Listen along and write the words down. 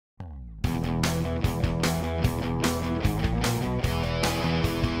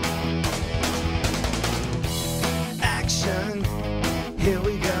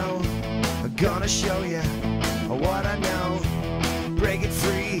wanna show you what I know. Break it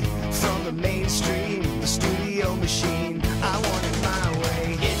free from the mainstream, the studio machine. I want it my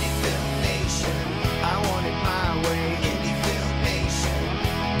way. Indie Film Nation. I want it my way. Indie Film Nation.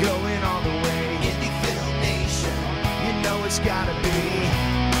 Going all the way. Indie Film Nation. You know it's gotta be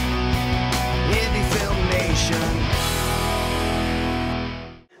Indie Film Nation.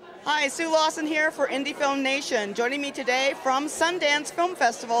 Hi, Sue Lawson here for Indie Film Nation. Joining me today from Sundance Film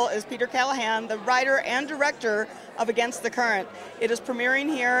Festival is Peter Callahan, the writer and director of Against the Current. It is premiering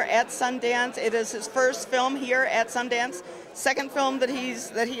here at Sundance. It is his first film here at Sundance, second film that he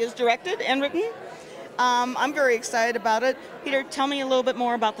has directed and written. I'm very excited about it. Peter, tell me a little bit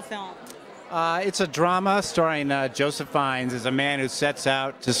more about the film. It's a drama starring Joseph Fiennes as a man who sets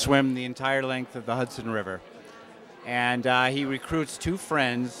out to swim the entire length of the Hudson River. And he recruits two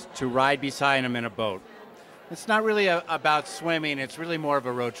friends to ride beside him in a boat. It's not really about swimming, it's really more of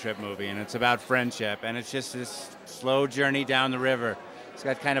a road trip movie, and it's about friendship, and it's just this slow journey down the river. It's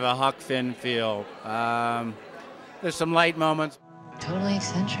got kind of a Huck Finn feel. There's some light moments. Totally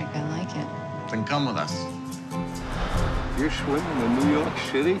eccentric, I like it. Then come with us. You're swimming in New York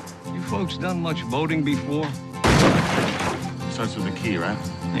City? You folks done much boating before? Starts with a key, right?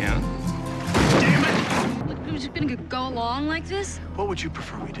 Yeah. Damn it! We're just gonna go along like this? What would you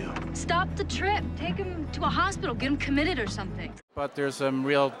prefer we do? Stop the trip. Take him to a hospital. Get him committed or something. But there's some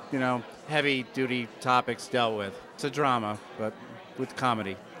real, heavy-duty topics dealt with. It's a drama, but with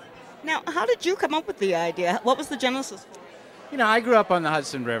comedy. Now, how did you come up with the idea? What was the genesis? I grew up on the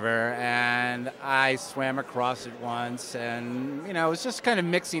Hudson River, and I swam across it once, and, it was just kind of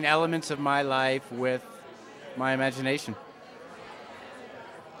mixing elements of my life with my imagination.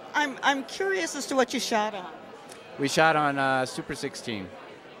 I'm curious as to what you shot on. We shot on Super 16.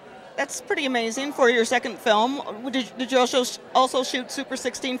 That's pretty amazing for your second film. Did you also shoot Super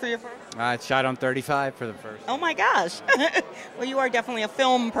 16 for your first? I shot on 35 for the first. Oh my gosh. Well, you are definitely a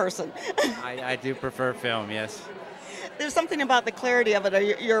film person. I do prefer film, yes. There's something about the clarity of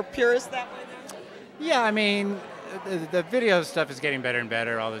it. You're a purist that way? Yeah, the video stuff is getting better and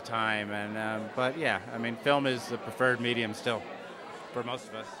better all the time. But yeah, film is the preferred medium still for most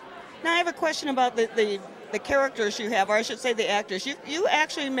of us. Now I have a question about the characters you have, or I should say the actors. You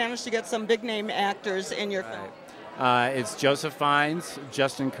actually managed to get some big name actors in your film. It's Joseph Fiennes,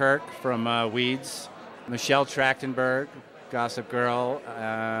 Justin Kirk from Weeds, Michelle Trachtenberg, Gossip Girl,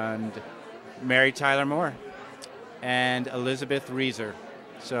 and Mary Tyler Moore, and Elizabeth Reeser.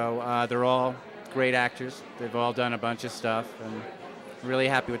 So they're all great actors. They've all done a bunch of stuff, and really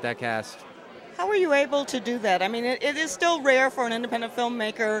happy with that cast. How were you able to do that? It is still rare for an independent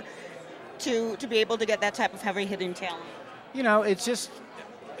filmmaker to be able to get that type of heavy-hitting talent. It's just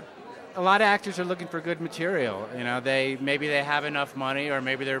a lot of actors are looking for good material. Maybe they have enough money, or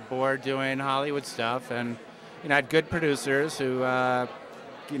maybe they're bored doing Hollywood stuff, and I had good producers who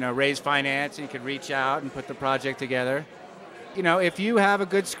raise finance and could reach out and put the project together. If you have a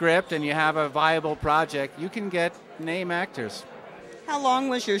good script and you have a viable project, you can get name actors. How long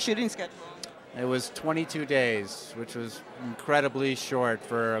was your shooting schedule? It was 22 days, which was incredibly short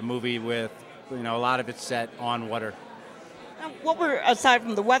for a movie with, a lot of it set on water. Now, what were, aside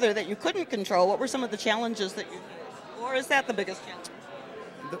from the weather that you couldn't control, what were some of the challenges that you faced? Or is that the biggest challenge?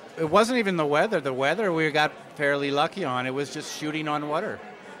 It wasn't even the weather. The weather we got fairly lucky on. It was just shooting on water.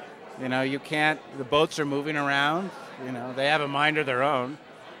 The boats are moving around. They have a mind of their own.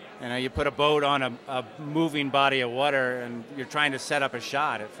 You put a boat on a moving body of water and you're trying to set up a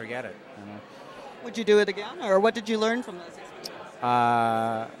shot, forget it. Would you do it again, or what did you learn from this experience?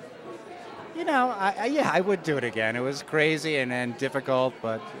 I would do it again. It was crazy and difficult,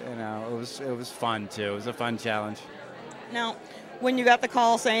 but it was fun too. It was a fun challenge. Now, when you got the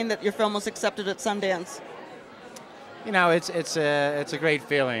call saying that your film was accepted at Sundance, it's a great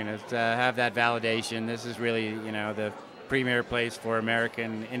feeling to have that validation. This is really the premier place for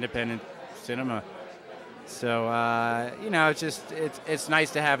American independent cinema. So it's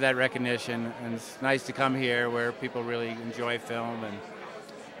nice to have that recognition, and it's nice to come here where people really enjoy film and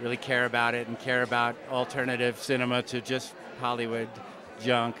really care about it and care about alternative cinema to just Hollywood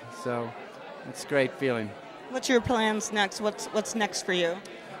junk. So it's a great feeling. What's your plans next? What's next for you?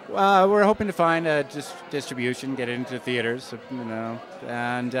 We're hoping to find a distribution, get it into theaters,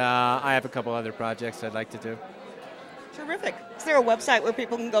 and I have a couple other projects I'd like to do. Terrific. Is there a website where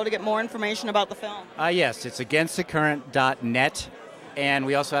people can go to get more information about the film? Yes, it's againstthecurrent.net, and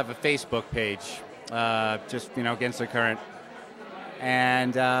we also have a Facebook page, Against the Current.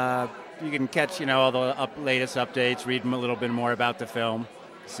 And you can catch, all the latest updates, read a little bit more about the film,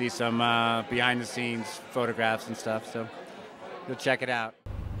 see some behind-the-scenes photographs and stuff, so go check it out.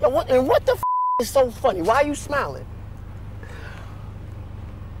 And what the It's so funny. Why are you smiling?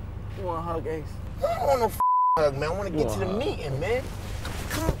 You want a hug, Ace? I don't want no hug, man. I want to get to the meeting, man.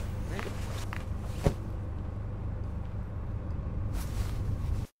 Come on.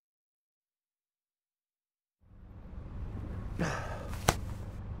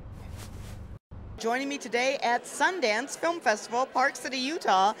 Joining me today at Sundance Film Festival, Park City,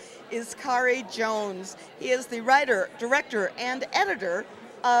 Utah, is Khary Jones. He is the writer, director, and editor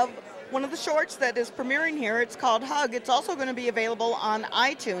of one of the shorts that is premiering here. It's called Hug. It's also going to be available on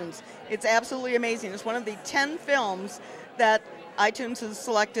iTunes. It's absolutely amazing. It's one of the 10 films that iTunes has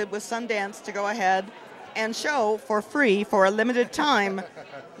selected with Sundance to go ahead and show for free for a limited time.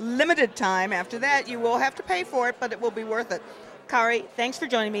 Limited time. After that, you will have to pay for it, but it will be worth it. Khary, thanks for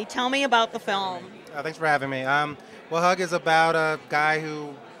joining me. Tell me about the film. Thanks for having me. Well, Hug is about a guy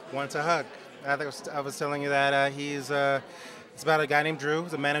who wants a hug. I was telling you that it's about a guy named Drew,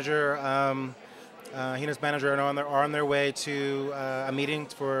 who's a manager. He and his manager are on their way to a meeting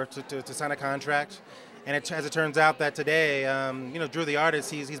to sign a contract. And as it turns out that today, Drew the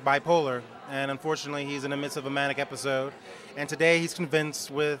artist, he's bipolar, and unfortunately he's in the midst of a manic episode. And today he's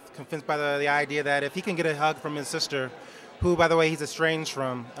convinced by the idea that if he can get a hug from his sister, who, by the way, he's estranged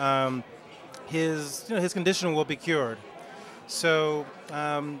from, his condition will be cured. So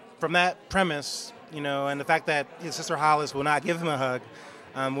from that premise, and the fact that his sister Hollis will not give him a hug,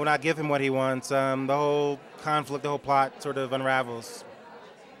 will not give him what he wants, the whole conflict, the whole plot sort of unravels.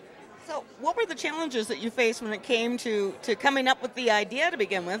 So what were the challenges that you faced when it came to coming up with the idea to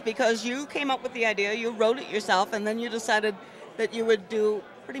begin with? Because you came up with the idea, you wrote it yourself, and then you decided that you would do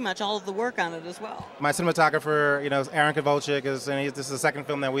pretty much all of the work on it as well. My cinematographer, Aaron Kowalczyk, this is the second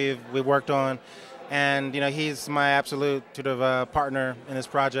film that we've worked on, and he's my absolute sort of partner in this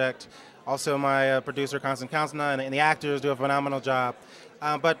project. Also, my producer, Constant Kansna, and the actors do a phenomenal job.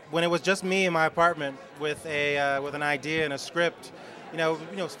 But when it was just me in my apartment with an idea and a script, it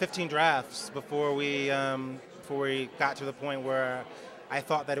was 15 drafts before we got to the point where I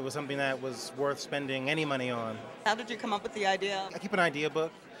thought that it was something that was worth spending any money on. How did you come up with the idea? I keep an idea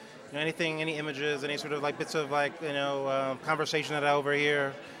book. Any images, any sort of bits of conversation that I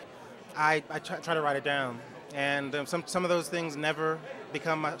overhear, I try to write it down. And some of those things never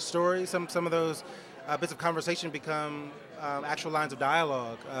become a story. Some of those bits of conversation become actual lines of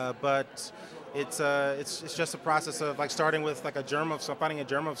dialogue. But it's just a process of starting with finding a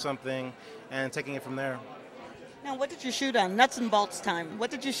germ of something and taking it from there. Now, what did you shoot on? Nuts and bolts time. What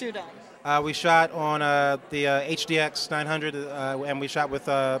did you shoot on? We shot on the HDX 900, and we shot with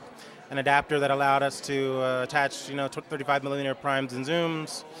an adapter that allowed us to attach 35mm primes and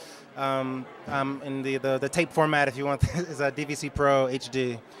zooms. In the tape format, if you want, is a DVC Pro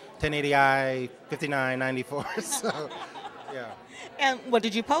HD, 1080i, 5994. So, yeah. And what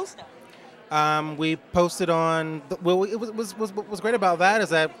did you post? We posted on. What was great about that is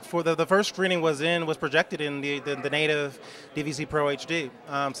that for the first screening was projected in the native DVC Pro HD.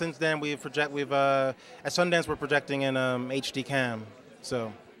 Since then at Sundance we're projecting in HD Cam.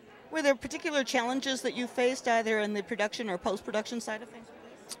 So. Were there particular challenges that you faced either in the production or post-production side of things?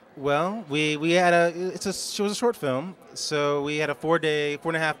 Well, we had it was a short film, so we had a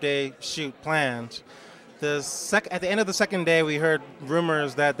 4.5 day shoot planned. At the end of the second day, we heard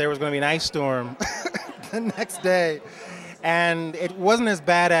rumors that there was going to be an ice storm the next day, and it wasn't as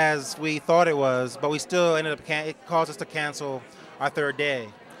bad as we thought it was. But we still ended up it caused us to cancel our third day,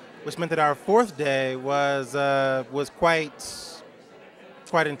 which meant that our fourth day was quite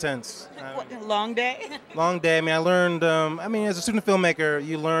intense. Long day? Long day. I learned. As a student filmmaker,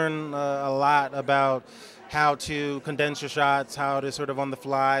 you learn a lot about how to condense your shots, how to sort of on the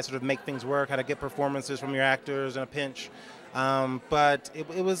fly sort of make things work, how to get performances from your actors in a pinch. But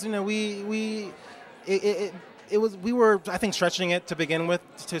it was, we were, I think, stretching it to begin with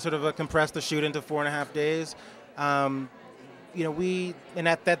to sort of compress the shoot into 4.5 days. The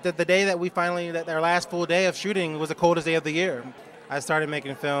day that we finally, our last full day of shooting was the coldest day of the year. I started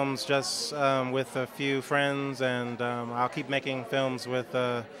making films just with a few friends, and I'll keep making films with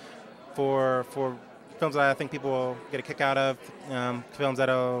for films that I think people will get a kick out of, films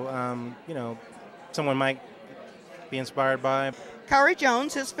that'll someone might be inspired by. Khary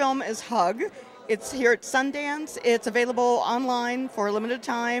Jones, his film is Hug. It's here at Sundance. It's available online for a limited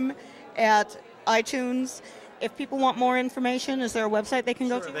time at iTunes. If people want more information, is there a website they can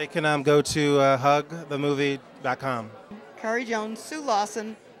go to? They can go to hugthemovie.com. Khary Jones, Sue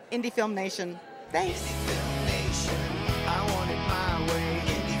Lawson, Indie Film Nation. Thanks. Indie Film Nation, I want it my way.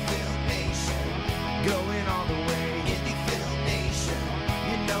 Indie Film Nation, going all the way. Indie Film Nation,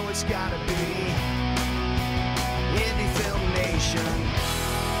 it's gotta be.